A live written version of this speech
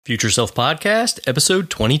Future Self Podcast, episode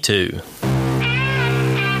 22.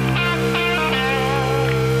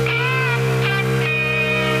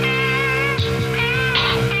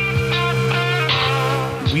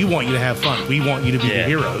 We want you to have fun. We want you to be the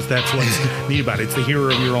heroes. That's what's neat about it. It's the hero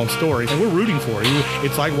of your own story. And we're rooting for you.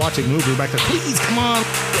 It's like watching a movie. We're back to, please, come on.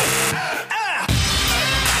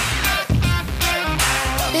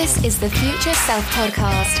 This is the Future Self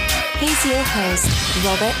Podcast. Here's your host,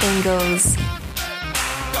 Robert Ingalls.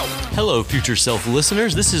 Hello, Future Self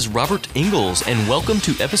listeners. This is Robert Ingalls, and welcome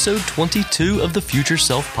to episode 22 of the Future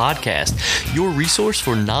Self Podcast, your resource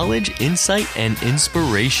for knowledge, insight, and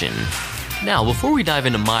inspiration. Now, before we dive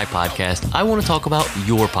into my podcast, I want to talk about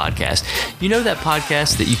your podcast. You know that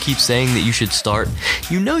podcast that you keep saying that you should start?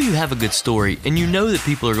 You know you have a good story, and you know that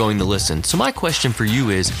people are going to listen. So my question for you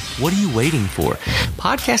is, what are you waiting for?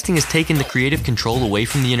 Podcasting has taken the creative control away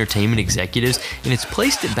from the entertainment executives, and it's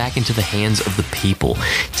placed it back into the hands of the people.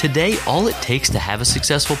 Today, all it takes to have a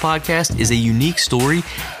successful podcast is a unique story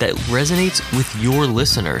that resonates with your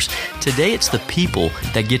listeners. Today, it's the people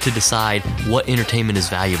that get to decide what entertainment is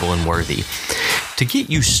valuable and worthy. To get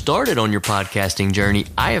you started on your podcasting journey,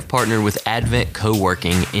 I have partnered with Advent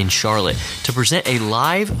Co-working in Charlotte to present a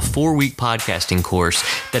live 4-week podcasting course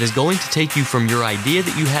that is going to take you from your idea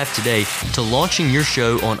that you have today to launching your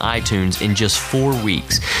show on iTunes in just 4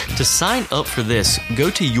 weeks. To sign up for this, go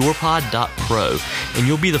to yourpod.pro and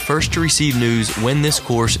you'll be the first to receive news when this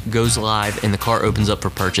course goes live and the cart opens up for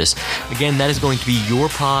purchase. Again, that is going to be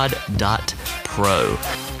yourpod.pro.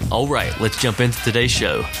 All right, let's jump into today's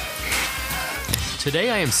show. Today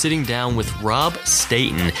I am sitting down with Rob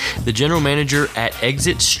Staten, the general manager at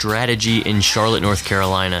Exit Strategy in Charlotte, North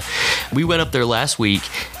Carolina. We went up there last week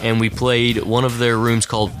and we played one of their rooms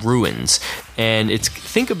called Ruins. And it's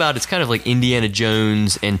kind of like Indiana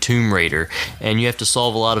Jones and Tomb Raider. And you have to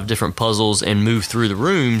solve a lot of different puzzles and move through the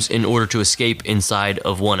rooms in order to escape inside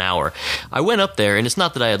of 1 hour. I went up there, and it's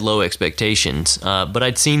not that I had low expectations, but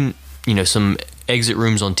I'd seen, some exit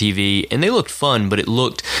rooms on TV, and they looked fun, but it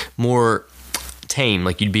looked more tame,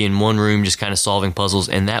 like you'd be in one room just kind of solving puzzles,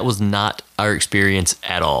 and that was not our experience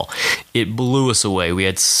at all. It blew us away. We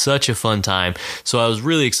had such a fun time. So I was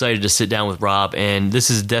really excited to sit down with Rob, and this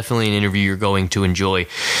is definitely an interview you're going to enjoy.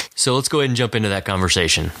 So let's go ahead and jump into that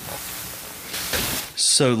conversation.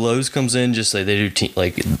 So Lowe's comes in just like they do, I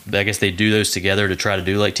guess they do those together to try to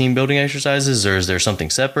do like team building exercises, or is there something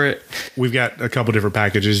separate? We've got a couple different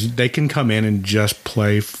packages. They can come in and just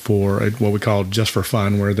play for what we call just for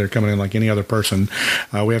fun, where they're coming in like any other person.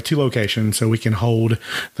 We have 2 locations, so we can hold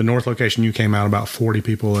the north location. You came out about 40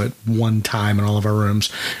 people at one time in all of our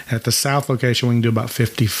rooms. At the south location, we can do about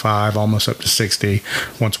 55, almost up to 60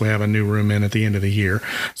 once we have a new room in at the end of the year.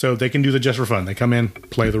 So they can do the just for fun. They come in,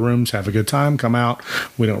 play the rooms, have a good time, come out.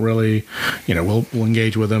 We don't really, we'll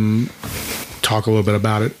engage with them, talk a little bit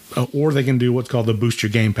about it, or they can do what's called the Boost Your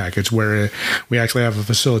Game package, where we actually have a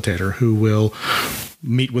facilitator who will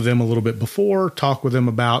meet with them a little bit before, talk with them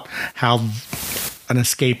about how an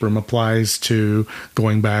escape room applies to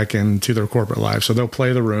going back into their corporate life. So they'll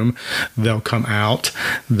play the room, they'll come out,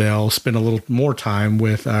 they'll spend a little more time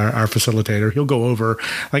with our facilitator. He'll go over,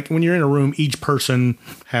 like when you're in a room, each person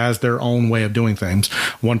has their own way of doing things.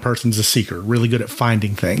 One person's a seeker, really good at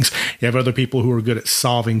finding things. You have other people who are good at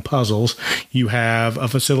solving puzzles. You have a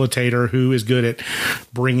facilitator who is good at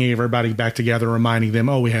bringing everybody back together, reminding them,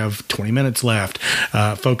 we have 20 minutes left.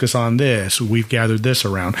 Focus on this. We've gathered this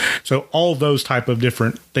around. So all those type of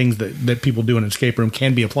different things that people do in an escape room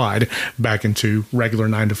can be applied back into regular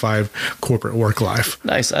 9-to-5 corporate work life.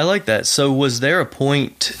 Nice. I like that. So was there a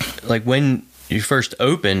point, like when you first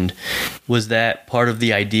opened, was that part of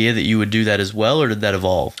the idea that you would do that as well, or did that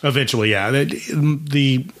evolve? Eventually, yeah.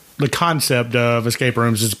 The concept of escape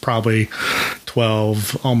rooms is probably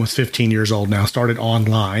 12, almost 15 years old now. Started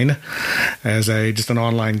online as just an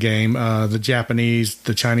online game. The Japanese,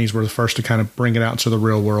 the Chinese were the first to kind of bring it out into the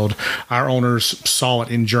real world. Our owners saw it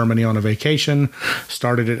in Germany on a vacation,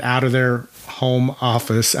 started it out of their home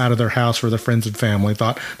office, out of their house for their friends and family.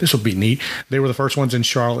 Thought this would be neat. They were the first ones in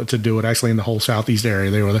Charlotte to do it, actually in the whole southeast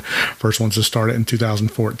area. They were the first ones to start it in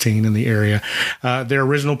 2014 in the area. Their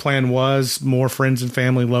original plan was more friends and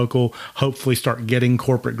family local, hopefully start getting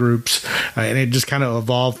corporate groups. And it just kind of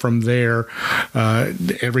evolved from there.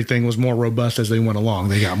 Everything was more robust as they went along.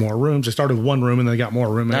 They got more rooms. They started with one room and they got more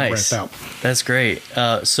room. Nice. And out. That's great.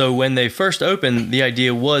 So when they first opened, the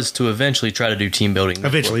idea was to eventually try to do team building.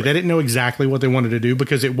 Eventually. They didn't know exactly what they wanted to do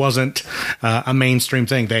because it wasn't a mainstream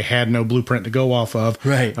thing. They had no blueprint to go off of.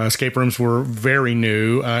 Right. Escape rooms were very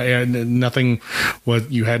new, and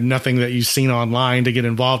you had nothing that you've seen online to get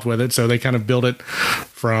involved with it. So they kind of built it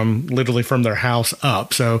from literally from their house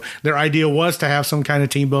up. So their idea was to have some kind of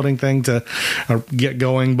team building thing to get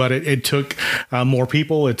going, but it took more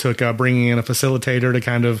people. It took bringing in a facilitator to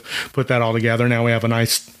kind of put that all together. Now we have a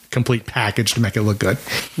nice complete package to make it look good.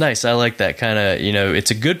 Nice. I like that kind of,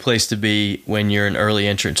 it's a good place to be when you're an early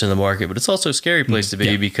entrant in the market, but it's also a scary place to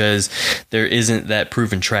be because there isn't that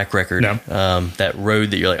proven track record, that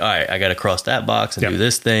road that you're like, all right, I got to cross that box and do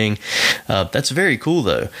this thing. That's very cool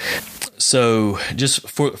though. So just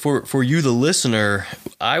for you, the listener,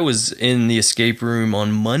 I was in the escape room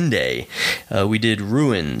on Monday. We did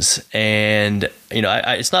Ruins, and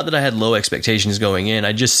it's not that I had low expectations going in.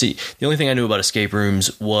 The only thing I knew about escape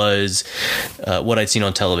rooms was what I'd seen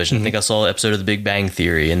on television. I think I saw an episode of The Big Bang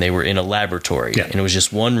Theory, and they were in a laboratory, and it was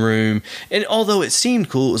just one room. And although it seemed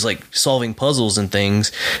cool, it was like solving puzzles and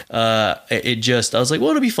things. I was like,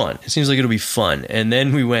 well, it'll be fun. It seems like it'll be fun. And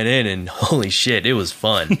then we went in, and holy shit, it was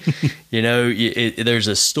fun. There's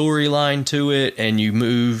a storyline to it, and you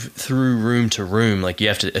move through room to room. Like you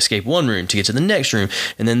have to escape one room to get to the next room,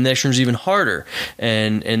 and then the next room's even harder.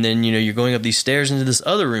 And then you're going up these stairs into this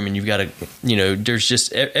other room, and you've got to there's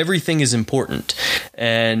just everything is important,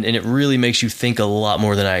 and it really makes you think a lot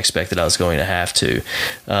more than I expected I was going to have to.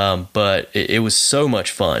 But it was so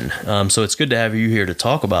much fun. So it's good to have you here to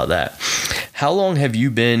talk about that. How long have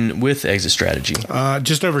you been with Exit Strategy?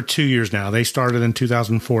 Just over 2 years now. They started in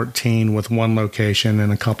 2014 with one location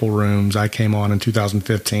and a couple rooms. I came on in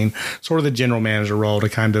 2015, sort of the general manager role to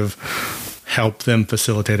kind of help them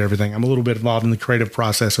facilitate everything. I'm a little bit involved in the creative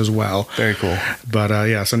process as well. Very cool.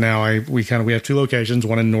 But so now we have two locations,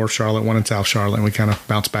 one in North Charlotte, one in South Charlotte, and we kind of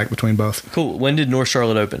bounce back between both. Cool. When did North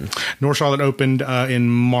Charlotte open? North Charlotte opened in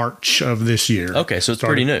March of this year. Okay, so it's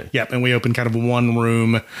pretty new. Yep, and we opened kind of one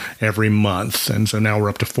room every month, and so now we're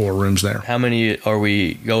up to 4 rooms there. How many are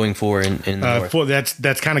we going for in North?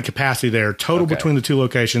 That's kind of capacity there. Total between the two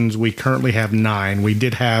locations, we currently have 9. We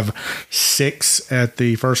did have 6 at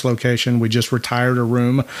the first location. We just retired a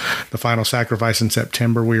room, the Final Sacrifice, in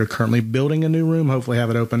September. We are currently building a new room. Hopefully have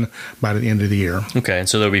it open by the end of the year. Okay, and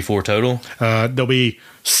so there'll be 4 total? There'll be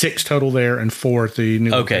 6 total there and 4 at the new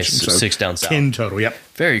location. Okay, so 6 down south. 10 total, yep.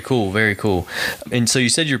 Very cool, very cool. And so you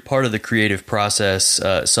said you're part of the creative process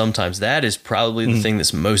sometimes. That is probably the thing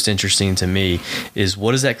that's most interesting to me is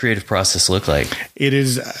what does that creative process look like? It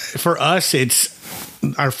is, for us, it's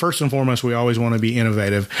our first and foremost, we always want to be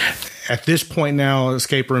innovative. At this point now,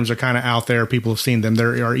 escape rooms are kind of out there. People have seen them.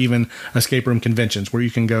 There are even escape room conventions where you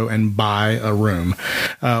can go and buy a room.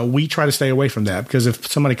 We try to stay away from that because if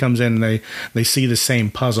somebody comes in and they see the same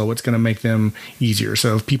puzzle, it's going to make them easier.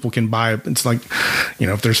 So if people can buy it, it's like,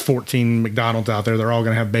 if there's 14 McDonald's out there, they're all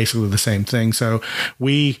going to have basically the same thing. So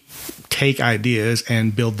we take ideas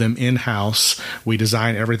and build them in-house. We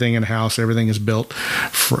design everything in-house. Everything is built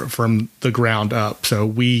from the ground up. So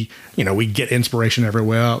we get inspiration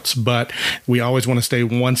everywhere else, but we always want to stay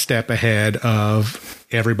one step ahead of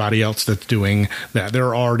everybody else that's doing that. There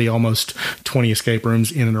are already almost 20 escape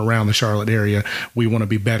rooms in and around the Charlotte area. We want to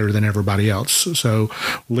be better than everybody else. So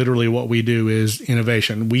literally what we do is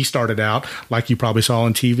innovation. We started out, like you probably saw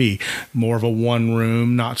on TV, more of a one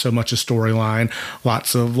room, not so much a storyline,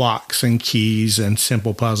 lots of locks and keys and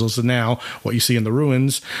simple puzzles. And now what you see in the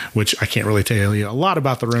Ruins, which I can't really tell you a lot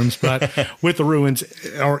about the rooms, but with the Ruins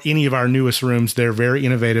or any of our newest rooms, they're very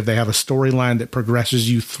innovative. They have a storyline that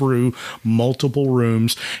progresses you through multiple rooms.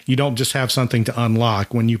 You don't just have something to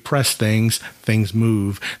unlock. When you press things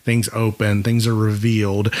move, things open, things are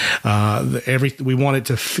revealed. We want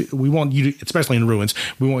you to, especially in Ruins,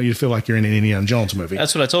 we want you to feel like you're in an Indiana Jones movie.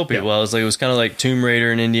 That's what I told people. Yeah. I was like, it was kind of like Tomb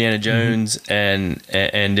Raider and Indiana Jones, and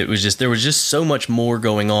it was just, there was just so much more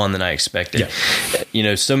going on than I expected.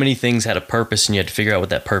 Yeah. So many things had a purpose, and you had to figure out what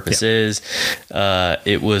that purpose is.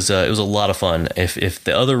 It was a lot of fun. If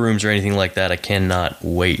the other rooms are anything like that, I cannot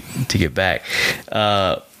wait to get back.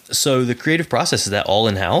 So the creative process, is that all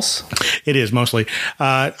in-house? It is, mostly.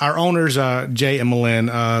 Our owners, Jay and Malin,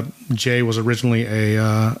 Jay was originally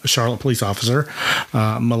a Charlotte police officer.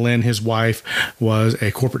 Malin, his wife, was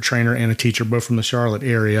a corporate trainer and a teacher, both from the Charlotte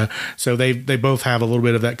area. So they both have a little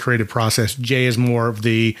bit of that creative process. Jay is more of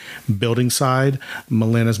the building side.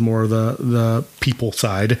 Malin is more of the people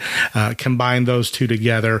side. Combine those two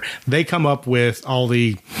together, they come up with all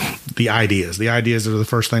the the ideas. The ideas are the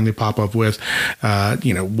first thing they pop up with.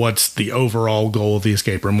 What's the overall goal of the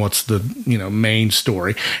escape room? What's the main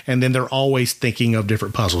story? And then they're always thinking of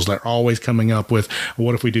different puzzles. They're always coming up with,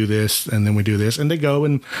 what if we do this and then we do this? And they go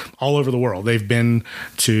and all over the world. They've been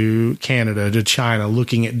to Canada, to China,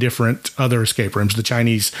 looking at different other escape rooms. The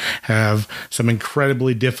Chinese have some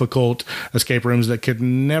incredibly difficult escape rooms that could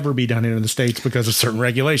never be done here in the States because of certain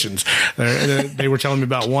regulations. They were telling me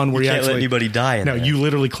about one where you you can't actually let anybody die in there. You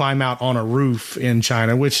literally climb out on a roof in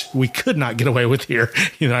China, which we could not get away with here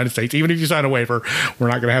in the United States. Even if you sign a waiver, we're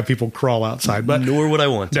not going to have people crawl outside. But nor would I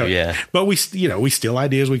want to. Yeah. But we steal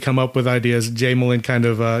ideas. We come up with ideas. Jay and Malin kind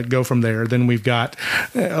of go from there. Then we've got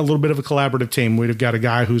a little bit of a collaborative team. We've got a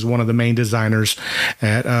guy who's one of the main designers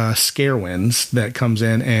at Scarewinds that comes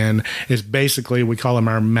in and is basically, we call him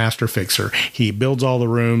our master fixer. He builds all the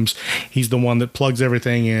rooms. He's the one that plugs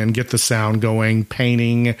everything in, get the sound going,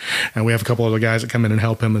 painting, and we have a couple other guys that come in and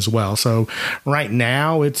help him as well. So right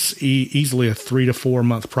now it's easily a 3 to 4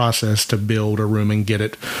 month process to build a room and get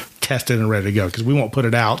it tested and ready to go, because we won't put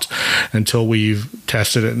it out until we've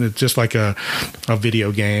tested it. And it's just like a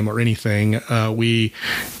video game or anything.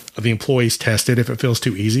 The employees test it. If it feels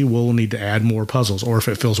too easy, we'll need to add more puzzles, or if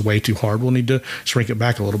it feels way too hard, we'll need to shrink it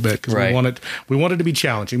back a little bit, because we want it to be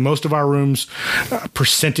challenging. Most of our rooms,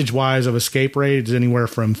 percentage wise of escape rate, is anywhere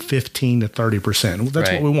from 15 to 30%.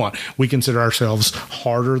 That's what we want. We consider ourselves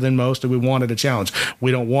harder than most, and we wanted a challenge.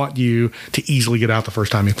 We don't want you to easily get out the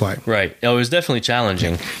first time you play. Right. It was definitely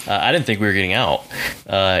challenging. I didn't think we were getting out.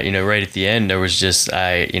 Right at the end, there was just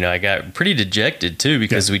I got pretty dejected too,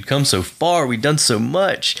 because we'd come so far, we'd done so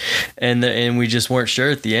much. And we just weren't sure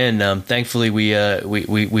at the end. Thankfully,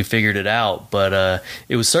 we figured it out, but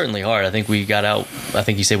it was certainly hard. I think we got out. I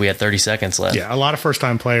think you said we had 30 seconds left. Yeah, a lot of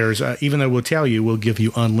first-time players, even though we'll give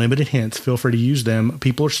you unlimited hints, feel free to use them.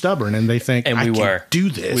 People are stubborn, and they think, I can't do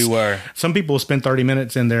this. We were. Some people spend 30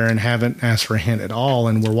 minutes in there and haven't asked for a hint at all,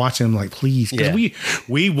 and we're watching them like, please, because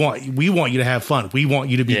we want you to have fun. We want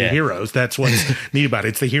you to be the heroes. That's what's neat about it.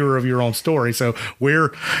 It's the hero of your own story. So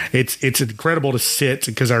it's incredible to sit,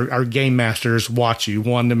 because our game masters watch you,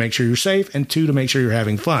 one, to make sure you're safe, and two, to make sure you're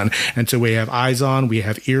having fun. And so we have eyes on, we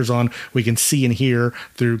have ears on, we can see and hear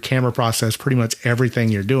through camera process pretty much everything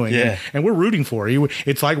you're doing. Yeah. And we're rooting for you.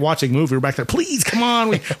 It's like watching a movie. We're back there, please, come on,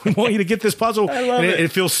 we want you to get this puzzle. I love it.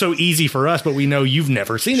 It feels so easy for us, but we know you've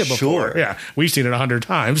never seen it before. Sure. Yeah, we've seen it 100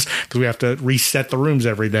 times because we have to reset the rooms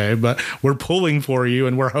every day, but we're pulling for you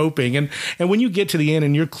and we're hoping. And when you get to the end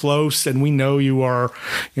and you're close and we know you are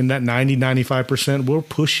in that 90-95%, we'll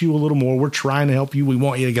push you a little more. We're trying to help you. We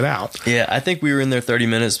want you to get out. Yeah, I think we were in there 30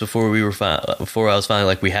 minutes before I was finally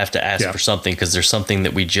like, we have to ask for something, because there's something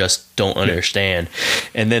that we just don't understand.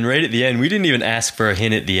 And then right at the end, we didn't even ask for a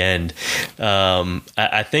hint at the end.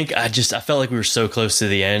 I think I felt like we were so close to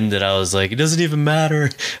the end that I was like, it doesn't even matter.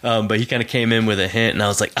 But he kind of came in with a hint, and I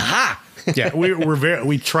was like, aha! Yeah,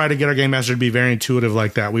 we try to get our game master to be very intuitive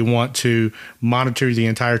like that. We want to monitor you the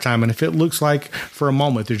entire time, and if it looks like for a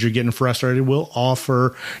moment that you're getting frustrated, we'll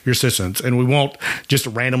offer your assistance, and we won't just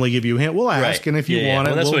randomly give you a hint. We'll ask, and if you want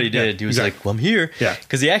it, that's what he did. He was like, "Well, I'm here." Yeah,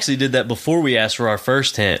 because he actually did that before we asked for our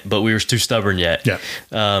first hint, but we were too stubborn yet.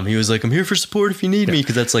 Yeah, he was like, "I'm here for support if you need me,"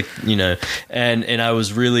 because that's like and I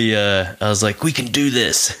was really I was like, "We can do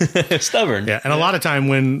this." Stubborn. Yeah, and a lot of time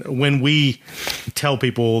when we tell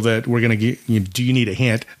people that we're going to get, do you need a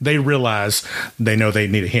hint, they realize they know they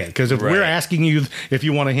need a hint, because if we're asking you if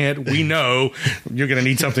you want a hint, we know you're going to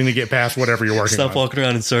need something to get past whatever you're working on. Stop walking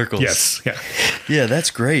around in circles. Yes. Yeah,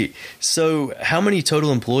 that's great. So how many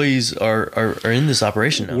total employees are in this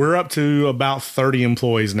operation now? We're up to about 30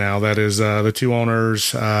 employees now. That is the 2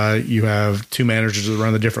 owners. You have 2 managers that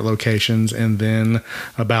run the different locations, and then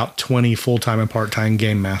about 20 full-time and part-time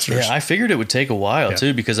game masters. Yeah, I figured it would take a while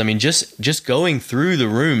too, because I mean, just going through the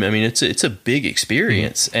room, I mean, it's a big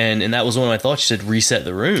experience. And that was one of my thoughts. You said reset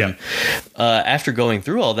the room. After going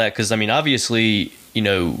through all that, because I mean, obviously,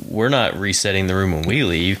 we're not resetting the room when we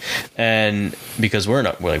leave, and because we're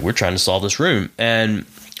trying to solve this room. And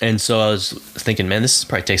so I was thinking, man, this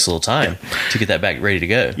probably takes a little time to get that back ready to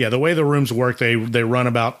go. Yeah, the way the rooms work, they run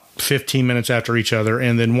about 15 minutes after each other,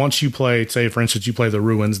 and then once you play, say for instance you play the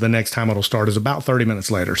Ruins, the next time it'll start is about 30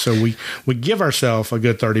 minutes later. So we give ourselves a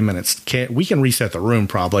good 30 minutes. We can reset the room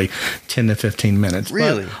probably 10 to 15 minutes.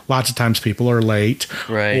 Really? But lots of times people are late,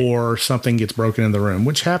 or something gets broken in the room,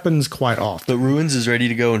 which happens quite often. But Ruins is ready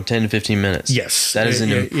to go in 10 to 15 minutes. Yes, that is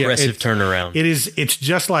an impressive turnaround. It is. It's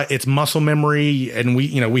just like, it's muscle memory, and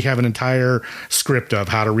we have an entire script of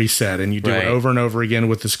how to reset, and you do it over and over again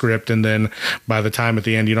with the script, and then by the time at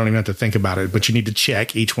the end you don't don't even have to think about it, but you need to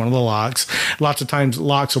check each one of the locks. Lots of times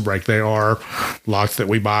locks will break. They are locks that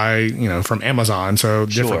we buy, from Amazon. So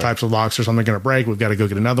different types of locks or something going to break. We've got to go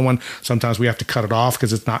get another one. Sometimes we have to cut it off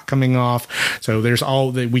because it's not coming off. So there's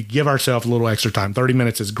we give ourselves a little extra time. 30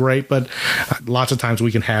 minutes is great, but lots of times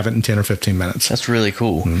we can have it in 10 or 15 minutes. That's really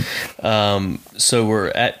cool. Mm-hmm. So we're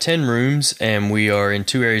at 10 rooms and we are in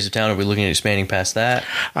 2 areas of town. Are we looking at expanding past that?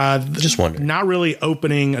 Just wondering. Not really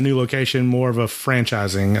opening a new location, more of a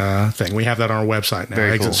franchising thing. We have that on our website now,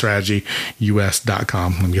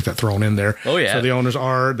 exitstrategyus.com. Let me get that thrown in there. Oh, yeah. So the owners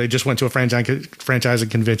they just went to a franchising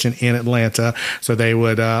convention in Atlanta. So they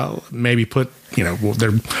would maybe put,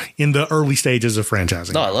 they're in the early stages of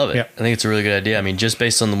franchising. No, I love it. Yep. I think it's a really good idea. I mean, just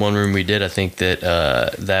based on the one room we did, I think that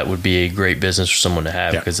that would be a great business for someone to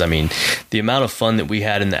have because, the amount of fun that we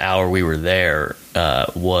had in the hour we were there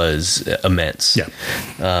was immense.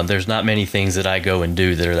 Yeah. There's not many things that I go and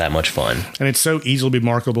do that are that much fun. And it's so easily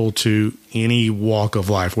marketable to any walk of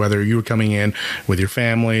life, whether you were coming in with your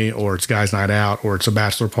family or it's guys' night out or it's a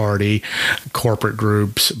bachelor party, corporate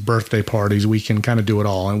groups, birthday parties. We can kind of do it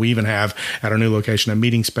all. And we even have at our new location a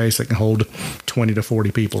meeting space that can hold 20 to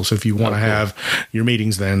 40 people. So if you want to have your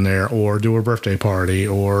meetings then there or do a birthday party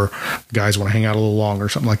or guys want to hang out a little longer or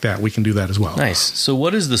something like that, we can do that as well. Nice. So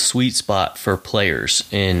what is the sweet spot for players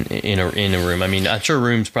in a room? I mean, I'm sure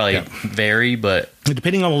rooms probably vary, but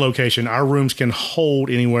depending on the location, our rooms can hold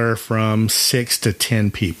anywhere from 6 to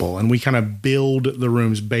 10 people, and we kind of build the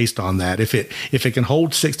rooms based on that. If it can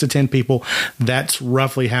hold 6 to 10 people, that's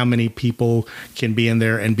roughly how many people can be in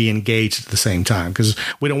there and be engaged at the same time. Because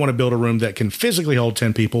we don't want to build a room that can physically hold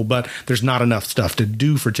 10 people, but there's not enough stuff to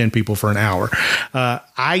do for 10 people for an hour.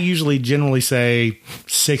 I usually generally say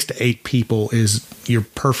 6 to 8 people is your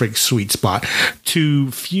perfect sweet spot.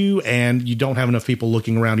 Too few, and you don't have enough people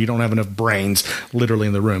looking around. You don't have enough brains literally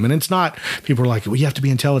in the room. And it's not, people are like, well, you have to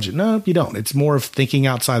be intelligent. No, you don't. It's more of thinking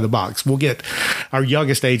outside the box. We'll get our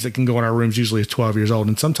youngest age that can go in our rooms usually is 12 years old.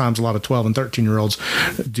 And sometimes a lot of 12 and 13-year-olds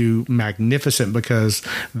do magnificent because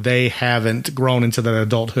they haven't grown into that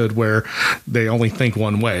adulthood where they only think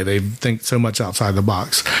one way. They think so much outside the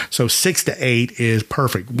box. So 6 to 8 is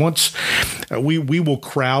perfect. Once we will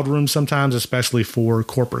crowd rooms sometimes, especially for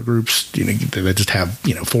corporate groups, they just have,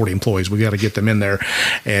 40 employees. We got to get them in there.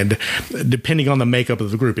 And depending on the makeup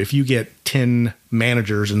of the group, if you get 10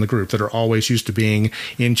 managers in the group that are always used to being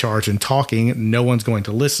in charge and talking, no one's going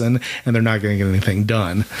to listen and they're not going to get anything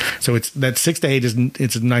done. So it's that 6 to 8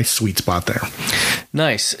 it's a nice sweet spot there.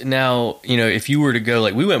 Nice. Now, if you were to go,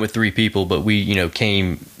 like we went with 3 people, but we,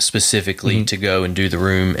 came specifically to go and do the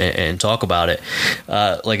room and talk about it.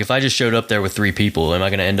 Like if I just showed up there with 3 people, am I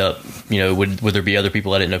going to end up, would there be other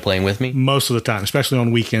people I didn't know playing with me? Most of the time, especially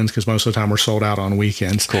on weekends, because most of the time we're sold out on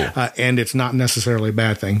weekends. Cool. And it's not necessarily a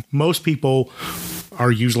bad thing. Most people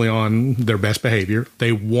are usually on their best behavior.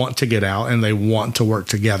 They want to get out and they want to work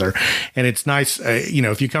together. And it's nice,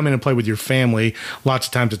 if you come in and play with your family, lots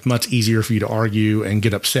of times it's much easier for you to argue and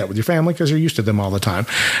get upset with your family because you're used to them all the time.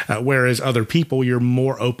 Whereas other people, you're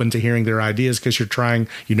more open to hearing their ideas because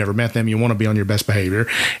you've never met them, you want to be on your best behavior.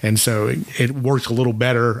 And so it works a little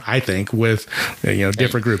better, I think, with,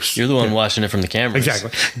 different groups. You're the one watching it from the cameras.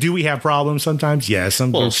 Exactly. Do we have problems sometimes? Yes.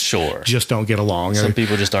 Some groups sure. just don't get along. Some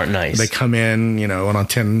people just aren't nice. They come in, on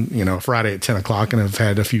 10, Friday at 10 o'clock and have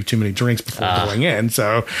had a few too many drinks before going in.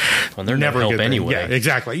 So they're never help anyway. Yeah,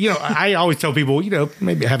 exactly. I always tell people,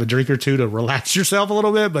 maybe have a drink or two to relax yourself a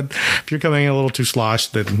little bit. But if you're coming in a little too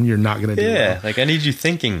sloshed, then you're not going to do well. Yeah, like I need you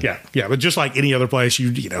thinking. Yeah. But just like any other place,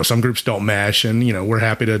 some groups don't mesh, and we're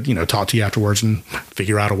happy to talk to you afterwards and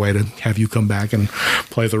figure out a way to have you come back and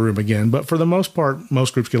play the room again. But for the most part,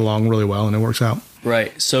 most groups get along really well, and it works out.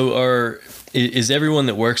 Right. So is everyone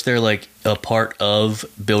that works there like a part of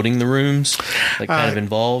building the rooms, like kind of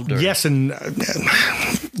involved? Or? Yes, and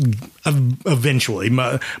eventually,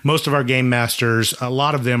 most of our game masters, a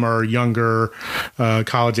lot of them are younger,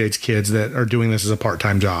 college age kids that are doing this as a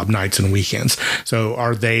part-time job, nights and weekends. So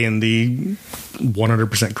are they in the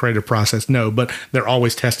 100% creative process? No, but they're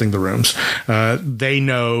always testing the rooms. They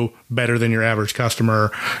know better than your average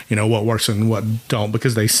customer, what works and what don't,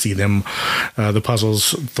 because they see them, the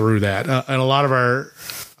puzzles through that. And a lot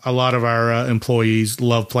of our employees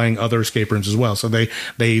love playing other escape rooms as well. So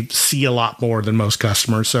they see a lot more than most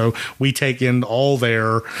customers. So we take in all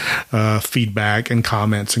their feedback and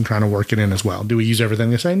comments and kind of work it in as well. Do we use everything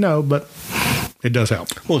they say? No, but it does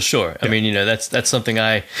help. Well, sure. Yeah. I mean, that's something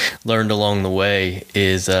I learned along the way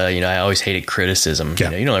is, I always hated criticism.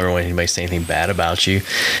 Yeah. You don't ever want anybody to say anything bad about you.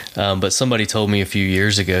 But somebody told me a few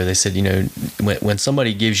years ago, they said, when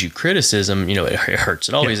somebody gives you criticism, it hurts.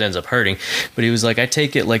 It always ends up hurting. But he was like, I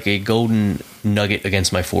take it like a golden nugget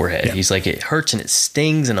against my forehead. Yeah. He's like, it hurts and it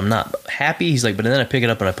stings and I'm not happy. He's like, but then I pick it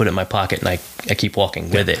up and I put it in my pocket and I keep walking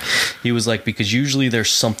with it. He was like, because usually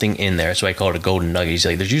there's something in there. That's why I call it a golden nugget. He's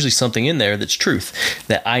like, there's usually something in there that's truth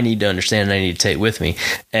that I need to understand and I need to take with me.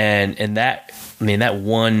 And that, I mean, that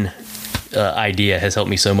one idea has helped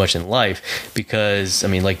me so much in life, because I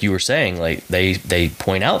mean, like you were saying, like they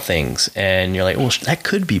point out things and you're like, well, that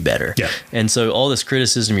could be better. Yeah. And so all this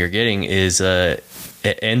criticism you're getting is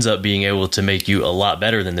it ends up being able to make you a lot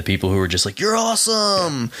better than the people who are just like, you're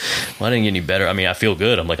awesome. Well, I didn't get any better. I mean, I feel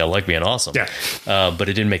good. I'm like, I like being awesome. Yeah. But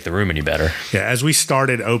it didn't make the room any better. Yeah, as we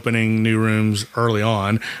started opening new rooms early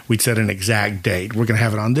on, we'd set an exact date. We're going to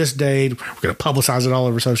have it on this date. We're going to publicize it all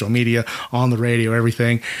over social media, on the radio,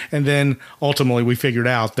 everything. And then ultimately we figured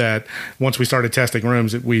out that once we started testing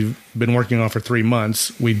rooms that we've been working on for 3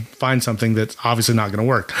 months, we'd find something that's obviously not going to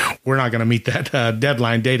work. We're not going to meet that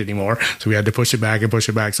deadline date anymore. So we had to push it back and push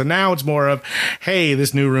it back. So now it's more of, hey,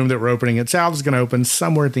 this new room that we're opening at South is going to open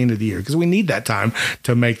somewhere at the end of the year, because we need that time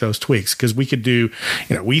to make those tweaks. Because we could do,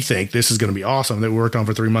 we think this is going to be awesome that we worked on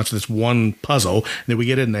for 3 months, this one puzzle that we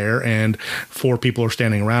get in there and 4 people are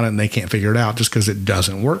standing around it and they can't figure it out just because it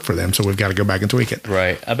doesn't work for them. So we've got to go back and tweak it.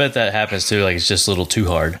 Right. I bet that happens too. Like, it's just a little too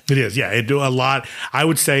hard. It is. Yeah. It do a lot. I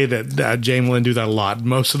would say that Jay and Lynn do that a lot.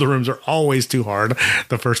 Most of the rooms are always too hard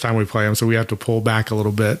the first time we play them. So we have to pull back a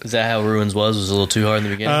little bit. Is that how Ruins was a little too hard in the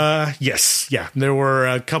beginning? Yes. Yeah. There were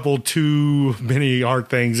a couple too many hard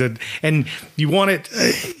things, and you want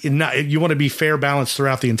it, you want to be fair balanced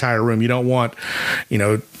throughout the entire room. You don't want,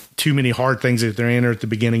 too many hard things that they're in or at the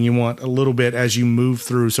beginning. You want a little bit as you move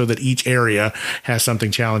through so that each area has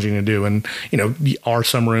something challenging to do. And, are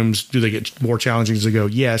some rooms, do they get more challenging as they go?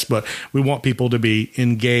 Yes, but we want people to be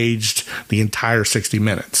engaged the entire 60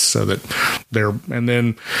 minutes so that and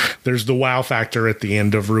then there's the wow factor at the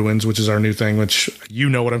end of Ruins, which is our new thing, which you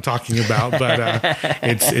know what I'm talking about, but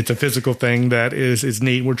it's a physical thing that is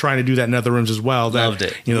neat. We're trying to do that in other rooms as well. Loved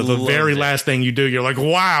it. The very last thing you do, you're like,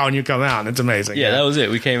 wow, and you come out and it's amazing. Yeah, that was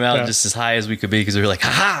it. We came out just as high as we could be because we were like,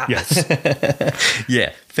 ha ha. Yes.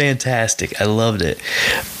 Yeah, fantastic. I loved it.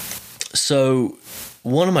 So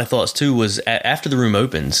one of my thoughts too was, after the room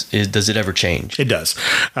opens, does it ever change? It does.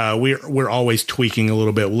 We're always tweaking a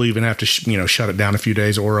little bit. We'll even have to shut it down a few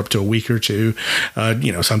days or up to a week or two.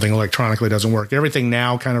 Something electronically doesn't work. Everything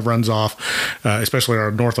now kind of runs off, especially our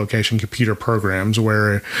North location computer programs,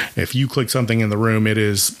 where if you click something in the room, it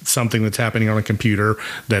is something that's happening on a computer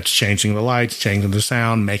that's changing the lights, changing the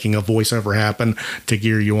sound, making a voiceover happen to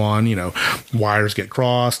gear you on. Wires get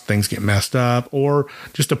crossed, things get messed up, or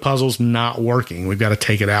just a puzzle's not working. We've got to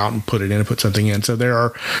take it out and put it in and put something in. So there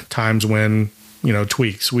are times when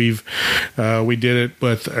tweaks. We did it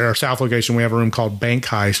with our South location. We have a room called Bank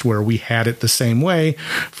Heist where we had it the same way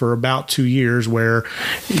for about 2 years, where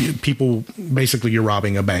people, basically you're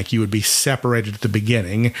robbing a bank. You would be separated at the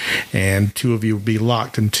beginning and 2 of you would be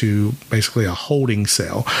locked into basically a holding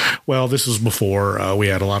cell. Well, this was before we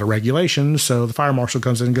had a lot of regulations. So the fire marshal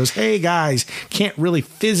comes in and goes, hey guys, can't really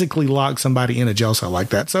physically lock somebody in a jail cell like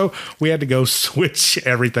that. So we had to go switch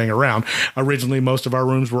everything around. Originally, most of our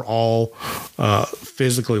rooms were all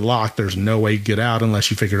physically locked. There's no way to get out unless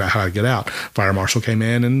you figured out how to get out. Fire marshal came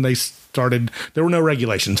in and there were no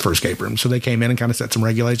regulations for escape rooms. So they came in and kind of set some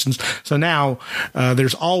regulations. So now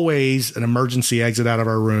there's always an emergency exit out of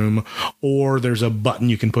our room, or there's a button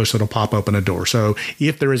you can push that'll pop open a door. So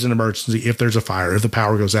if there is an emergency, if there's a fire, if the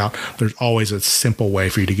power goes out, there's always a simple way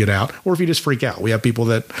for you to get out. Or if you just freak out. We have people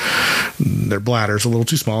that their bladder's a little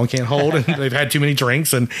too small and can't hold, and they've had too many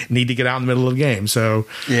drinks and need to get out in the middle of the game. So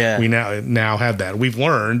we now have that. We've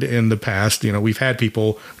learned in the past, we've had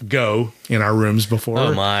people go in our rooms before.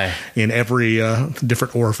 Oh my. In every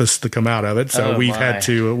different orifice to come out of it. So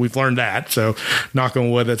we've learned that. So knock on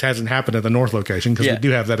wood, that hasn't happened at the North location, because we do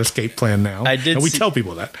have that escape plan now. And we tell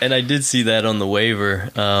people that. And I did see that on the waiver.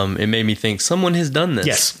 It made me think someone has done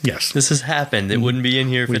this. Yes. This has happened. It wouldn't be in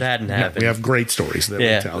here if it hadn't happened. We have great stories that we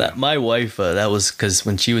tell. My wife, that was because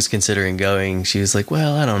when she was considering going, she was like,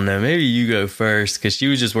 well, I don't know, maybe you go first, because she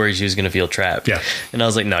was just worried she was going to feel trapped. Yeah. And I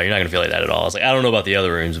was like, no, you're not going to feel like that at all. I was like, I don't know about the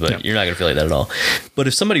other rooms, but you're not going to feel like that at all. But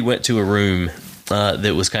if somebody went to a room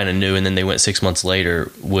that was kind of new and then they went 6 months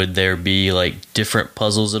later, would there be different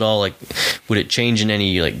puzzles at all? Would it change in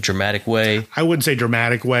any dramatic way? I wouldn't say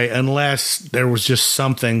dramatic way, unless there was just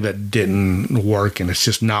something that didn't work and it's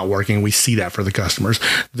just not working. We see that for the customers.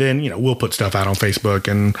 Then, we'll put stuff out on Facebook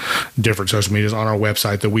and different social medias on our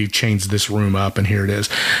website that we've changed this room up and here it is.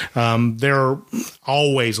 There are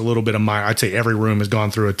always a little bit of minor. I'd say every room has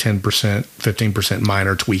gone through a 10%, 15%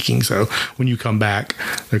 minor tweaking. So when you come back,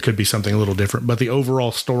 there could be something a little different. But the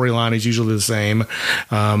overall storyline is usually the same.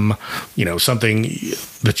 Something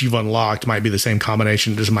that you've unlocked might be the same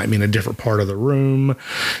combination, just might be in a different part of the room.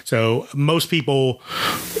 So most people,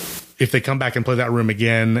 if they come back and play that room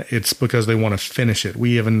again, it's because they want to finish it.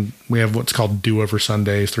 We have what's called do-over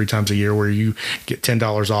Sundays 3 times a year, where you get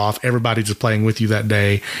 $10 off. Everybody just playing with you that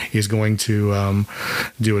day is going to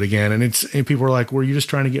do it again. And people are like, "Were you just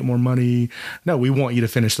trying to get more money?" No, we want you to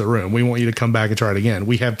finish the room. We want you to come back and try it again.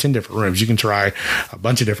 We have 10 different rooms. You can try a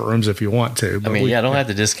bunch of different rooms if you want to. But I don't have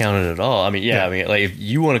to discount it at all. Like if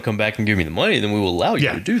you want to come back and give me the money, then we will allow you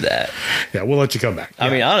to do that. Yeah, we'll let you come back. I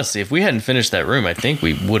mean, honestly, if we hadn't finished that room, I think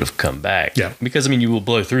we would have come back. Yeah. Because, you will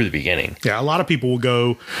blow through the beginning. Yeah, a lot of people will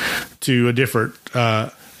go to a different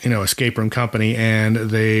escape room company, and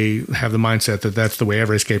they have the mindset that that's the way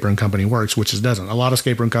every escape room company works, which it doesn't. A lot of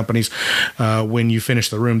escape room companies, when you finish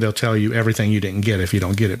the room, they'll tell you everything you didn't get if you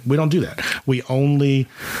don't get it. We don't do that. We only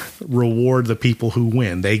reward the people who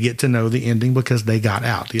win. They get to know the ending because they got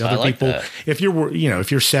out. The other people, that. if you're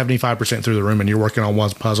 75% through the room and you're working on one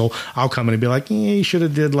puzzle, I'll come in and be like, you should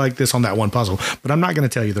have did like this on that one puzzle, but I'm not going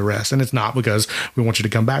to tell you the rest. And it's not because we want you to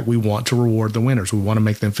come back. We want to reward the winners. We want to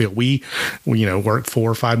make them feel we work 4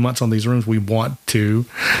 or 5 months on these rooms. We want to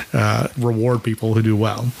reward people who do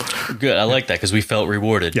well. Good. I like that because we felt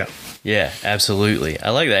rewarded. Yeah, absolutely. I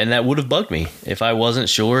like that. And that would have bugged me. If I wasn't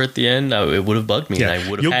sure at the end, it would have bugged me, and I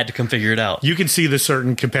would have had to come figure it out. You can see the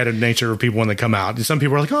certain competitive nature of people when they come out. Some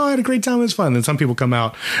people are like, "Oh, I had a great time. It was fun." Then some people come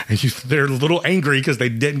out and they're a little angry because they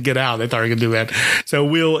didn't get out. They thought they were going to do that. So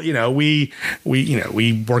we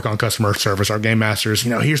work on customer service. Our game masters,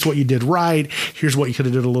 here's what you did right. Here's what you could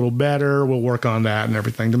have did a little better. We'll work on that and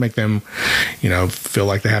everything to make them, feel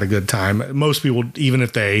like they had a good time. Most people, even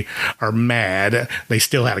if they are mad, they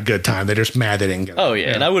still had a good time. They're just mad they didn't get it. Oh,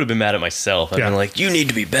 yeah. And I would have been mad at myself. I've been like, you need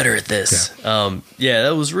to be better at this. Yeah.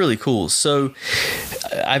 That was really cool. So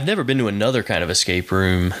I've never been to another kind of escape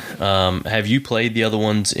room. Have you played the other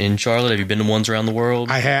ones in Charlotte? Have you been to ones around the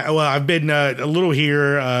world? I have. Well, I've been a little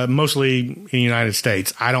here, mostly in the United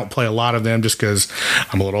States. I don't play a lot of them just because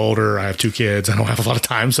I'm a little older. I have 2 kids. I don't have a lot of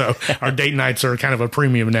time. So our date nights are kind of a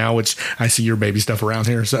premium now, which I see your baby stuff around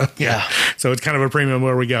here. So, yeah. So it's kind of a premium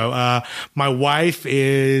where we go. My wife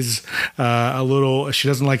is she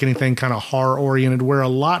doesn't like anything kind of horror oriented, where a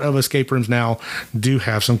lot of escape rooms now do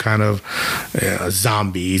have some kind of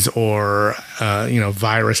zombies or,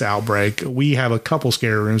 virus outbreak. We have a couple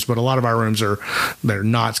scary rooms, but a lot of our rooms they're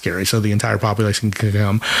not scary. So the entire population can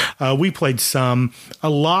come. We played a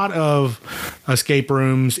lot of escape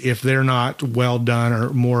rooms, if they're not well done or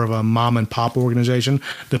more of a mom and pop organization,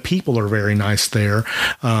 the people are very nice there.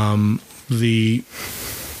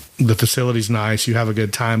 The facility's nice. You have a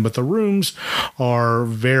good time, but the rooms are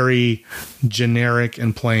very generic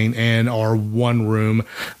and plain and are one room.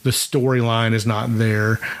 The storyline is not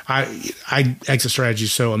there. Exit Strategy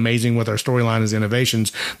is so amazing with our storyline as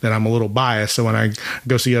innovations that I'm a little biased. So when I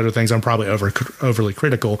go see other things, I'm probably overly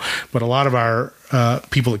critical. But a lot of our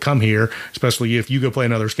people that come here, especially if you go play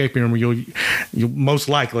another escape room, you'll most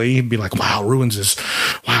likely be like, "Wow, Ruins is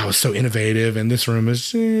so innovative," and this room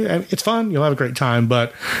is it's fun. You'll have a great time,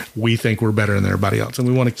 but we think we're better than everybody else, and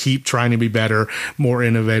we want to keep trying to be better, more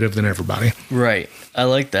innovative than everybody. Right. I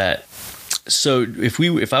like that. So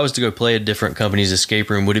if I was to go play a different company's escape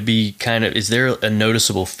room, would it be is there a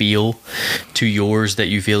noticeable feel to yours that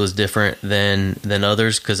you feel is different than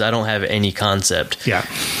others? Because I don't have any concept. Yeah.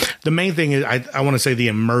 The main thing is I want to say the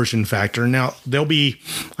immersion factor. Now, there'll be,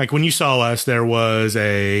 like when you saw us, there was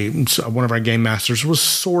one of our game masters was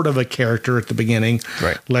sort of a character at the beginning,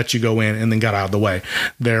 right? Let you go in and then got out of the way.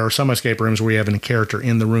 There are some escape rooms where you have a character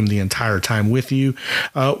in the room the entire time with you.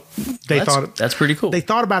 That's pretty cool. They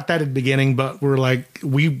thought about that at the beginning, but we're like,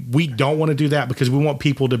 we don't want to do that because we want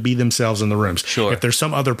people to be themselves in the rooms. Sure. If there's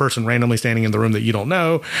some other person randomly standing in the room that you don't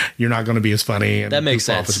know, you're not going to be as funny. And that makes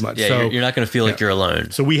sense. As much. Yeah, so, you're not going to feel like you're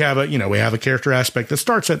alone. So we have a character aspect that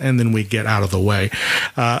starts it, and then we get out of the way.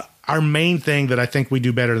 Our main thing that I think we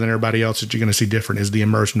do better than everybody else that you're going to see different is the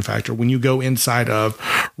immersion factor. When you go inside of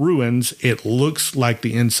Ruins, it looks like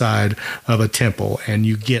the inside of a temple, and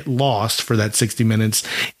you get lost for that 60 minutes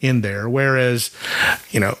in there. Whereas,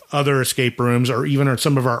 other escape rooms or even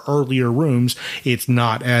some of our earlier rooms, it's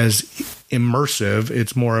not as immersive.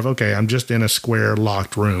 It's more of, okay, I'm just in a square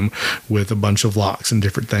locked room with a bunch of locks and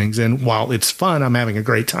different things. And while it's fun, I'm having a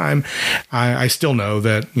great time, I still know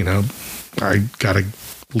that, I got to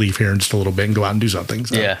leave here in just a little bit and go out and do something.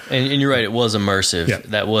 So. Yeah. And you're right. It was immersive. Yeah.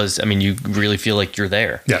 That was, you really feel like you're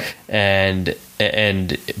there. Yeah. And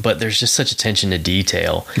But there's just such attention to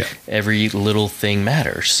detail. Yeah. Every little thing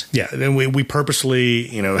matters. Yeah, and we purposely,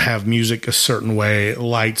 have music a certain way,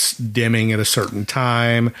 lights dimming at a certain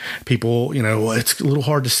time. People, it's a little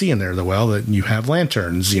hard to see in there. That you have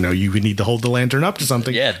lanterns. You need to hold the lantern up to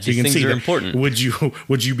something. Yeah, so you can things see are them. important. Would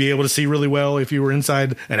you be able to see really well if you were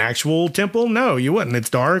inside an actual temple? No, you wouldn't. It's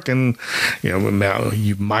dark, and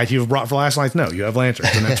you might have brought flashlights. No, you have lanterns,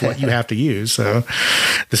 and that's what you have to use. So,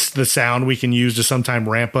 the sound we can use to sometime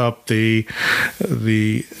ramp up the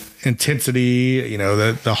intensity,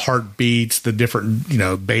 the heartbeats, the different,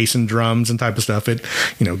 bass and drums and type of stuff. It,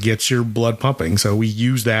 gets your blood pumping. So we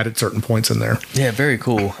use that at certain points in there. Yeah, very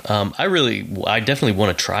cool. I definitely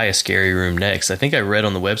want to try a scary room next. I think I read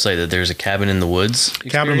on the website that there's a Cabin in the Woods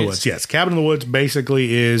experience. Cabin in the Woods, yes. Cabin in the Woods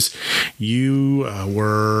basically is you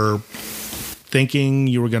were thinking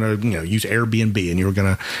you were going to, use Airbnb and you were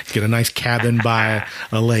going to get a nice cabin by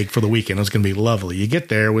a lake for the weekend. It was going to be lovely. You get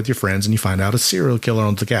there with your friends and you find out a serial killer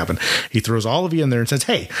owns the cabin. He throws all of you in there and says,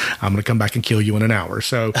 "Hey, I'm going to come back and kill you in an hour."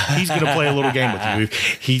 So he's going to play a little game with you.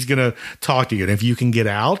 He's going to talk to you. And if you can get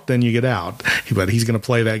out, then you get out. But he's going to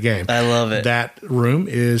play that game. I love it. That room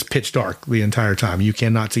is pitch dark the entire time. You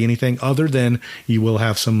cannot see anything other than you will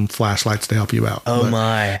have some flashlights to help you out. Oh,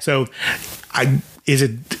 my. So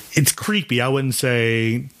it's creepy. I wouldn't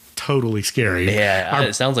say totally scary. Yeah,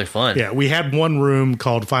 it sounds like fun. Yeah, we had one room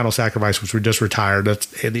called Final Sacrifice, which we just retired. That's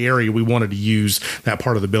the area we wanted to use. That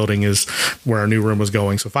part of the building is where our new room was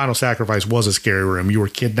going. So Final Sacrifice was a scary room. You were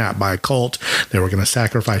kidnapped by a cult. They were going to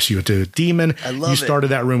sacrifice you to a demon. I love You started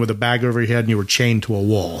that room with a bag over your head and you were chained to a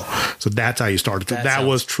wall. So that's how you started. That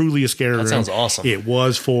was truly a scary room. That sounds awesome. It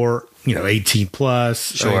was for 18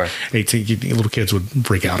 plus. Sure. 18 little kids would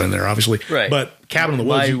freak out in there, obviously. Right. But Cabin in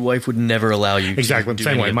the Woods. My wife would never allow you Exactly. to do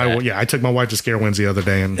Same way. I took my wife to Scare Wednesday the other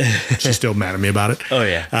day and she's still mad at me about it. Oh,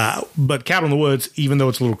 yeah. But Cabin in the Woods, even though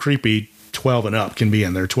it's a little creepy, 12 and up can be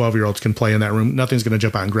in there. 12-year-olds can play in that room. Nothing's going to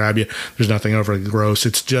jump out and grab you. There's nothing overly gross.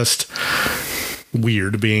 It's just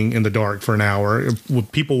weird being in the dark for an hour.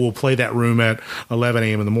 People will play that room at 11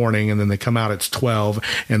 a.m. in the morning, and then they come out, it's 12,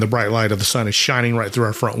 and the bright light of the sun is shining right through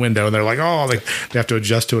our front window, and they're like, they have to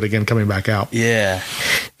adjust to it again coming back out. Yeah,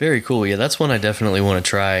 very cool. Yeah, that's one I definitely want to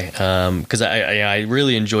try, because I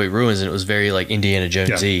really enjoy Ruins, and it was very like Indiana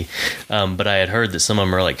Jonesy. Yeah. But I had heard that some of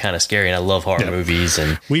them are like kind of scary, and I love horror movies.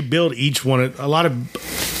 And we build each one. A lot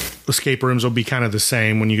of escape rooms will be kind of the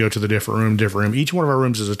same when you go to the different room. Each one of our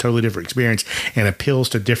rooms is a totally different experience and appeals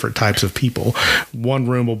to different types of people. One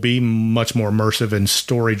room will be much more immersive and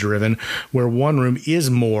story driven, where one room is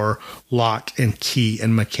more lock and key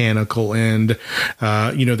and mechanical and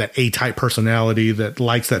that A-type personality that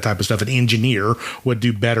likes that type of stuff. An engineer would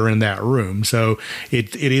do better in that room. So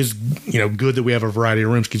it is good that we have a variety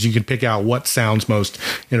of rooms because you can pick out what sounds most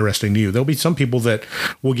interesting to you. There'll be some people that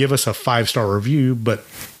will give us a 5-star review but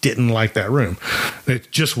didn't like that room. It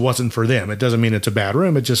just wasn't for them. It doesn't mean it's a bad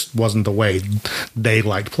room. It just wasn't the way they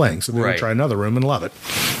liked playing. So they would try another room and love it.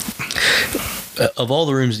 Of all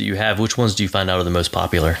the rooms that you have, which ones do you find out are the most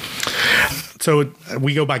popular? So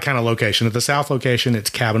we go by kind of location. At the south location, it's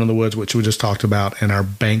Cabin in the Woods, which we just talked about, and our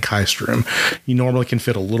bank heist room. You normally can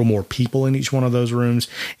fit a little more people in each one of those rooms,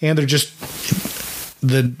 and they're just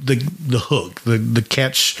the hook, the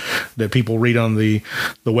catch that people read on the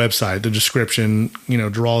website, the description,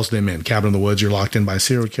 draws them in. Cabin in the Woods, you're locked in by a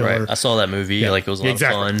serial killer. Right. I saw that movie. Yeah. Like it was a lot of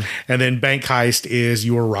fun. And then bank heist is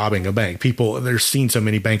you're robbing a bank. People, they're seen so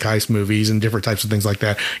many bank heist movies and different types of things like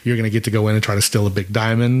that. You're going to get to go in and try to steal a big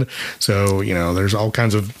diamond. So, there's all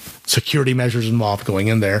kinds of security measures involved going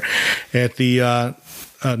in there. At the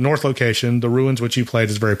north location, the Ruins, which you played,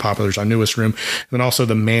 is very popular. It's our newest room. And then also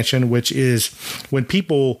the Mansion, which is when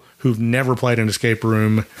people who've never played an escape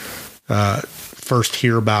room first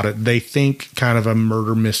hear about it, they think kind of a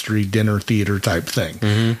murder mystery dinner theater type thing.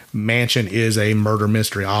 Mm-hmm. Mansion is a murder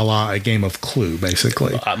mystery, a la a game of Clue,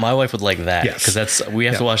 basically. My wife would like that because we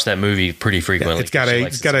have to watch that movie pretty frequently. Yeah,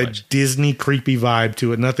 it's got a Disney creepy vibe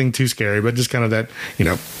to it. Nothing too scary, but just kind of that,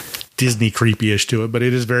 Disney creepy-ish to it, but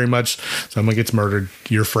it is very much someone gets murdered,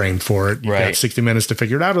 you're framed for it. You've got 60 minutes to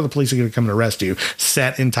figure it out, or the police are going to come and arrest you.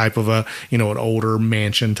 Set in type of a, an older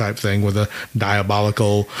mansion type thing with a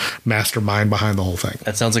diabolical mastermind behind the whole thing.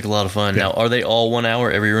 That sounds like a lot of fun. Yeah. Now, are they all 1 hour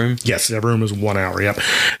every room? Yes, every room is 1 hour. Yep.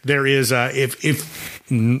 There is if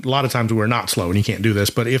a lot of times we're not slow and you can't do this,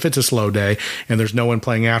 but if it's a slow day and there's no one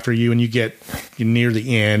playing after you and you get near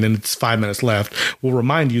the end and it's 5 minutes left, we'll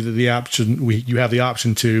remind you that you have the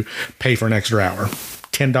option to pay for an extra hour.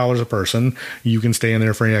 $10 a person. You can stay in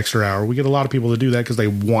there for an extra hour. We get a lot of people to do that because they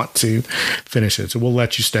want to finish it. So we'll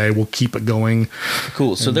let you stay. We'll keep it going.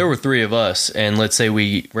 Cool. So there were 3 of us, and let's say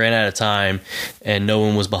we ran out of time and no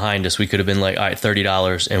one was behind us. We could have been like, all right,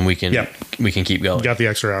 $30 and we can keep going. You got the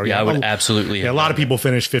extra hour. Yeah, I would absolutely. Yeah, a lot of people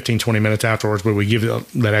finish 15, 20 minutes afterwards, but we give you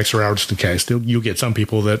that extra hour just in case. You'll get some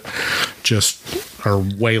people that just are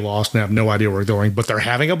way lost and have no idea where we're going, but they're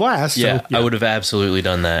having a blast. Yeah, so, I would have absolutely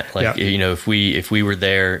done that. Like, if we were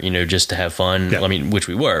there, just to have fun, I mean, which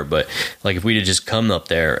we were, but like if we'd have just come up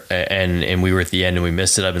there and we were at the end and we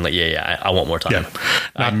missed it, I've been like, I want more time.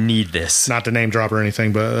 I need this. Not to name drop or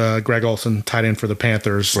anything, but Greg Olson, tight end for the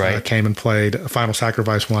Panthers, came and played Final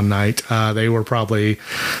Sacrifice one night. They were probably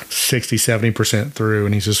 60, 70% through,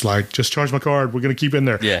 and he's just like, just charge my card. We're going to keep in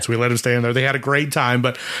there. Yeah. So we let him stay in there. They had a great time,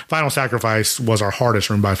 but Final Sacrifice was our hardest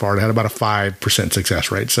room by far. It had about a 5%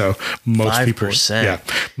 success rate. So most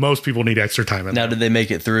 5%. Most people need extra time in there. Now, did they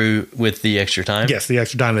make it through with the extra time? Yes, the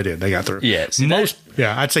extra time they did. They got through. Yeah.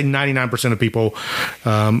 I'd say 99% of people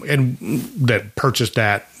and that purchased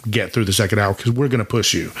that get through the second hour because we're going to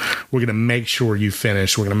push you. We're going to make sure you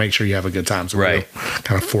finish. We're going to make sure you have a good time. So we're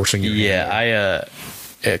kind of forcing you. Yeah,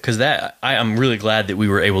 because I'm really glad that we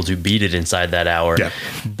were able to beat it inside that hour. Yeah.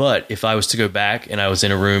 But if I was to go back and I was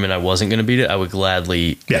in a room and I wasn't going to beat it, I would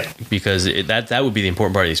gladly. Yeah. Because that would be the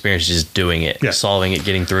important part of the experience, just doing it, solving it,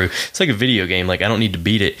 getting through. It's like a video game. Like I don't need to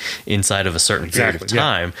beat it inside of a certain period of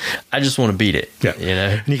time. I just want to beat it. Yeah.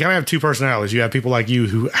 And you kind of have 2 personalities. You have people like you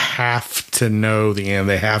who have to know the end.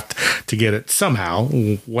 They have to get it somehow,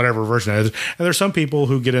 whatever version it is. And there's some people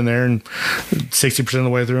who get in there and 60% of the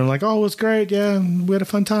way through and like, oh, it was great. Yeah, we had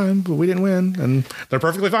a fun time, but we didn't win, and they're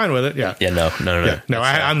perfectly fine with it. Yeah. No.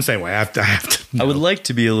 I'm the same way. I have to. I would like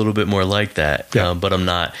to be a little bit more like that, but I'm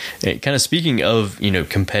not. Kind of speaking of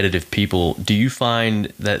competitive people, do you find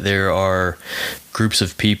that there are groups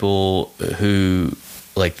of people who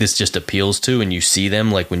like this just appeals to, and you see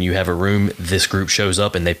them like when you have a room, this group shows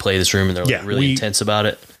up and they play this room and they're like really intense about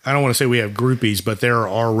it? I don't want to say we have groupies, but there are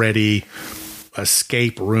already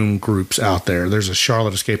escape room groups out there. There's a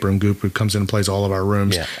Charlotte escape room group who comes in and plays all of our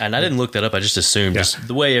rooms. Yeah, and I didn't look that up. I just assumed just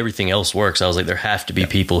the way everything else works. I was like, there have to be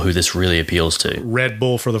people who this really appeals to. Red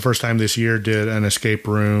Bull, for the first time this year, did an escape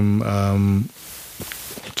room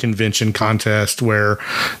convention contest where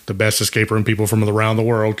the best escape room people from around the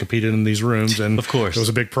world competed in these rooms, and of course there was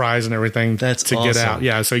a big prize and everything to awesome. Get out.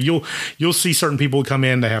 Yeah, so you'll see certain people come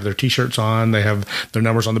in, they have their t-shirts on, they have their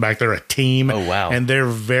numbers on the back, they're a team. Oh wow. And they're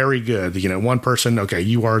very good. One person, okay,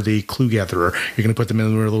 you are the clue gatherer, you're going to put them in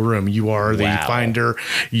the middle of the room. You are the finder,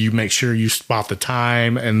 you make sure you spot the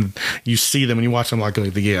time, and you see them and you watch them like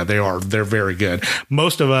they're very good.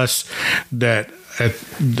 Most of us that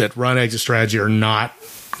run Exit Strategy are not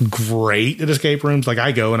great at escape rooms. Like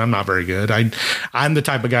I go and I'm not very good. I'm the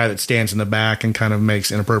type of guy that stands in the back and kind of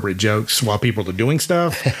makes inappropriate jokes while people are doing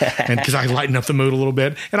stuff, and because I lighten up the mood a little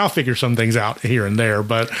bit, and I'll figure some things out here and there.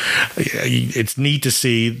 But it's neat to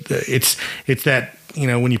see. It's that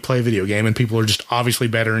when you play a video game and people are just obviously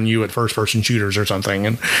better than you at first-person shooters or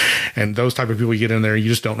something, and those type of people, you get in there, you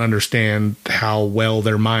just don't understand how well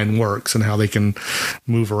their mind works and how they can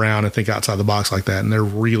move around and think outside the box like that, and they're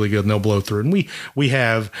really good and they'll blow through. And we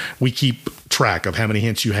keep track of how many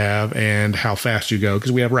hints you have and how fast you go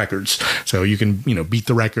because we have records, so you can beat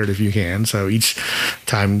the record if you can. So each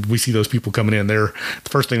time we see those people coming in, the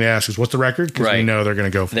first thing they ask is, what's the record? Because we know they're going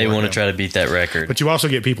to go for it. They want to try to beat that record. But you also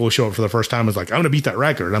get people who show up for the first time is like, I'm going to beat that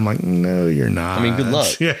record. I'm like, no, you're not. I mean, good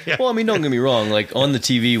luck. Yeah. Well, I mean, don't get me wrong. Like on the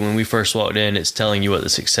TV, when we first walked in, it's telling you what the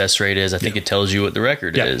success rate is. I think it tells you what the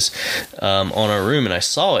record is on our room. And I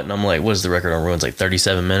saw it and I'm like, what is the record on room? It's like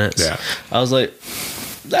 37 minutes. Yeah. I was like,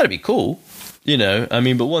 that'd be cool. I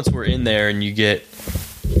mean, but once we're in there and you get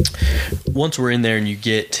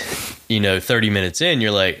 30 minutes in,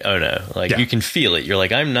 you're like, oh no, like you can feel it. You're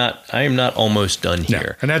like, I am not almost done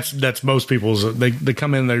here. And that's most people's, they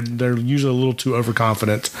come in, they're usually a little too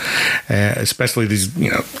overconfident, especially these,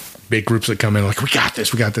 big groups that come in like, we got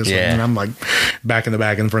this. Yeah. And I'm like back in the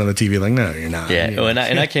back in front of the TV like, no, you're not. Yeah. And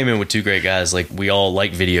I came in with 2 great guys. Like we all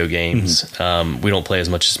like video games. Mm-hmm. We don't play as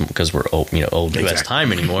much because we're old, old who has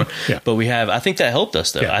time anymore. But I think that helped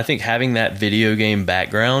us though. I think having that video game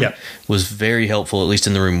background was very helpful, at least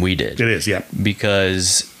in the room we did. It is. Yeah.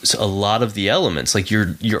 Because a lot of the elements, like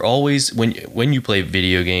you're always, when you play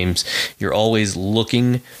video games, you're always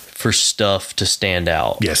looking for stuff to stand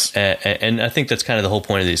out. Yes. And I think that's kind of the whole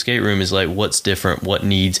point of the escape room is like what's different,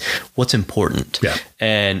 what's important. Yeah.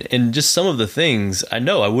 And just some of the things I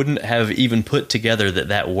know I wouldn't have even put together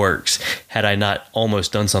that works had I not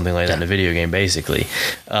almost done something like that in a video game, basically.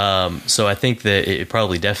 So I think that it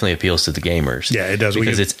probably definitely appeals to the gamers. Yeah, it does.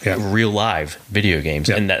 Because it's real live video games.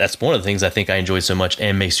 Yeah. And that's one of the things I think I enjoyed so much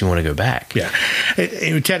and makes you want to go back. Yeah.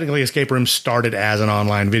 Technically, Escape Room started as an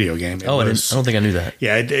online video game. I don't think I knew that.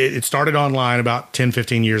 Yeah, it started online about 10,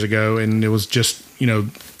 15 years ago, and it was just,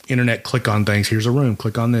 internet click on things. Here's a room,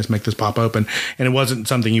 click on this, make this pop open. And it wasn't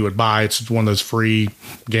something you would buy. It's one of those free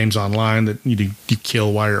games online that you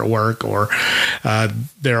kill while you're at work, or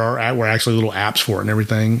there were actually little apps for it and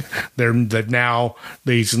everything.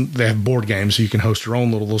 They have board games, so you can host your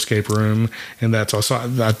own little escape room. And that's also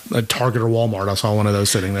at Target or Walmart. I saw one of those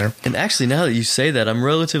sitting there. And actually, now that you say that, I'm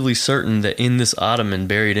relatively certain that in this ottoman,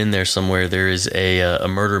 buried in there somewhere, there is a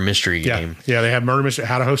murder mystery game. Yeah, they have murder mystery,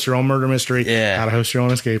 how to host your own murder mystery, how to host your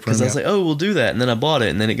own escape room. Because I was like, oh, we'll do that. And then I bought it,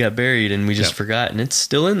 and then it got buried, and we just forgot, and it's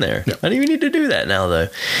still in there. I don't even need to do that now, though.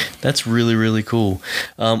 That's really, really cool.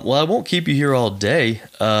 Well, I won't keep you here all day.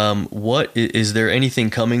 Is there anything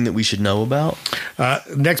coming that we should know about?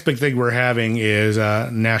 Next big thing we're having is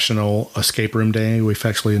National Escape Room Day. We've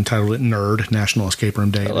actually entitled it NERD, National Escape Room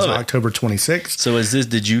Day. It's October 26th. So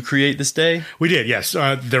did you create this day? We did, yes.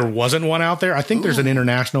 There wasn't one out there. I think there's an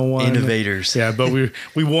international one. Innovators. Yeah, but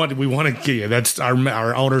we want to. That's our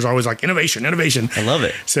owners are always like innovation. I love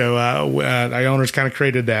it. So our owners kind of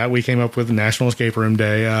created that. We came up with National Escape Room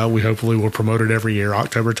Day. We hopefully will promote it every year,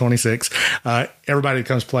 October 26th. Everybody that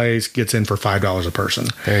comes plays gets in for $5 a person.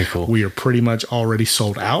 Very cool. We are pretty much already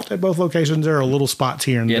sold out at both locations. There are little spots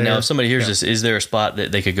here and there. Now if somebody hears this, is there a spot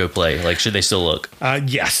that they could go play? Like, should they still look?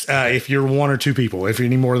 Yes. If you're one or two people. If you're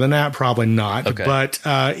any more than that, probably not. Okay. But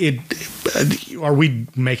are we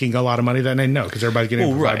making a lot of money that day? No, because everybody's getting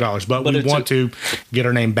in for $5. But we want to get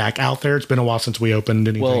our name back out there. It's been a while since we opened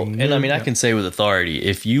anything. Well, and I mean, I can say with authority,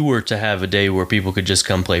 if you were to have a day where people could just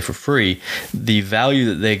come play for free, the value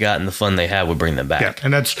that they got and the fun they had would bring them back. Yeah,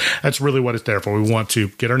 and that's really what it's there for. We want to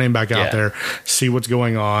get our name back out there, see what's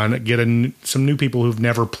going on, get some new people who've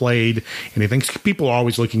never played anything. People are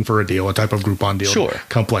always looking for a deal, a type of Groupon deal. Sure. To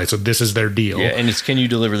come play. So this is their deal. Yeah, and can you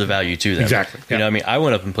deliver the value to them? Exactly. You know, I mean, I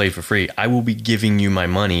went up and played for free. I will be giving you my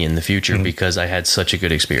money in the future because I had such a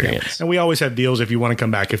good experience. Yeah. And we always have deals if you want to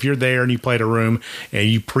come back. If you're there and you played a room and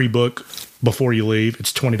you pre-book before you leave,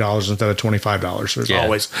 it's $20 instead of $25. There's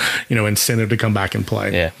always, incentive to come back and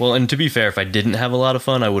play. Yeah. Well, and to be fair, if I didn't have a lot of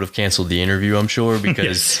fun, I would have canceled the interview, I'm sure,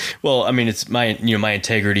 because, well, I mean, it's my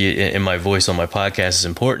integrity and my voice on my podcast is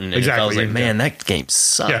important. And exactly. If I was like, man, that game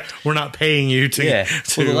sucked. Yeah. We're not paying you to. Yeah.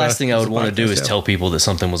 Well, the last thing I would want to do is tell people that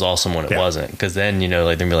something was awesome when it wasn't, because then, they're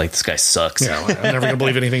going to be like, this guy sucks. Yeah. I'm never going to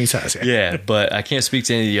believe anything he says. Yeah. But I can't speak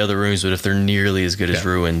to any of the other rooms, but if they're nearly as good as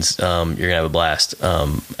Ruins, you're going to have a blast.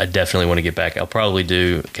 I definitely want to get back. I'll probably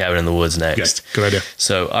do Cabin in the Woods next. Good idea.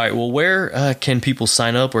 So, all right. Well, where can people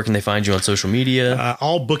sign up? Where can they find you on social media?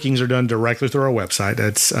 All bookings are done directly through our website.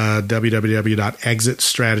 That's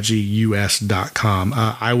www.exitstrategyus.com.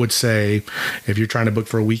 I would say if you're trying to book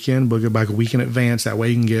for a weekend, book it back a week in advance. That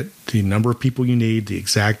way you can get the number of people you need, the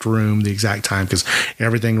exact room, the exact time, because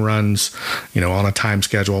everything runs, on a time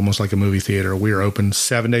schedule, almost like a movie theater. We are open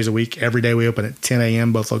 7 days a week. Every day we open at 10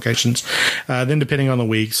 a.m., both locations. Then depending on the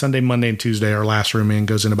week, Sunday, Monday, and Tuesday, our last room in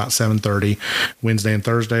goes in about 7:30. Wednesday and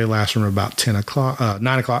Thursday, last room about 9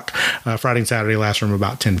 o'clock. Friday and Saturday, last room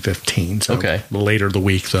about 10:15. So the later the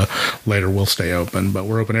week, the later we'll stay open. But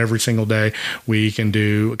we're open every single day. We can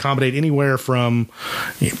accommodate anywhere from,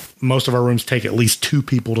 most of our rooms take at least 2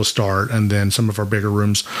 people to start, and then some of our bigger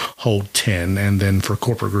rooms hold 10. And then for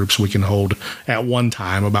corporate groups, we can hold at one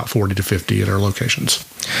time about 40 to 50 at our locations.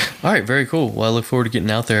 All right, very cool. Well, I look forward to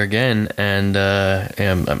getting out there again, and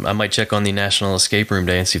I might check on the National Escape Room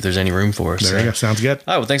Day and see if there's any room for us. There you go. Sounds good.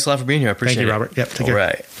 All right, well, thanks a lot for being here. I appreciate it. Thank you, Robert. Yep, take care. All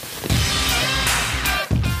right.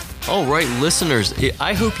 All right, listeners,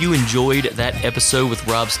 I hope you enjoyed that episode with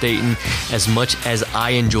Rob Staten as much as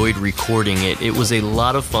I enjoyed recording it. It was a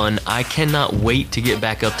lot of fun. I cannot wait to get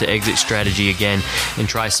back up to Exit Strategy again and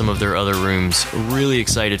try some of their other rooms. Really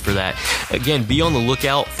excited for that. Again, be on the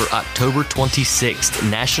lookout for October 26th,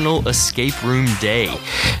 National Escape Room Day,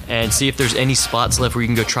 and see if there's any spots left where you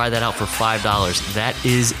can go try that out for $5. That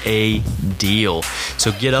is a deal.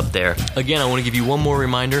 So get up there. Again, I want to give you one more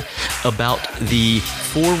reminder about the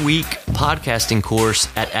 4-week podcasting course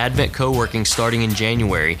at Advent Co-working starting in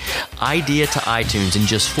January. Idea to iTunes. In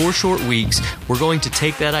just 4 short weeks, we're going to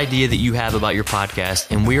take that idea that you have about your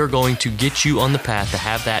podcast, and we are going to get you on the path to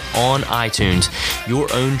have that on iTunes, your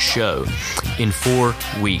own show, in 4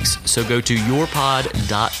 weeks. So go to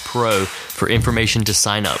yourpod.pro for information to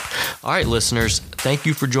sign up. All right, listeners, thank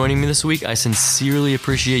you for joining me this week. I sincerely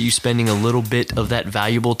appreciate you spending a little bit of that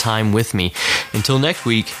valuable time with me. Until next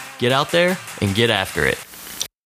week, Get out there and get after it.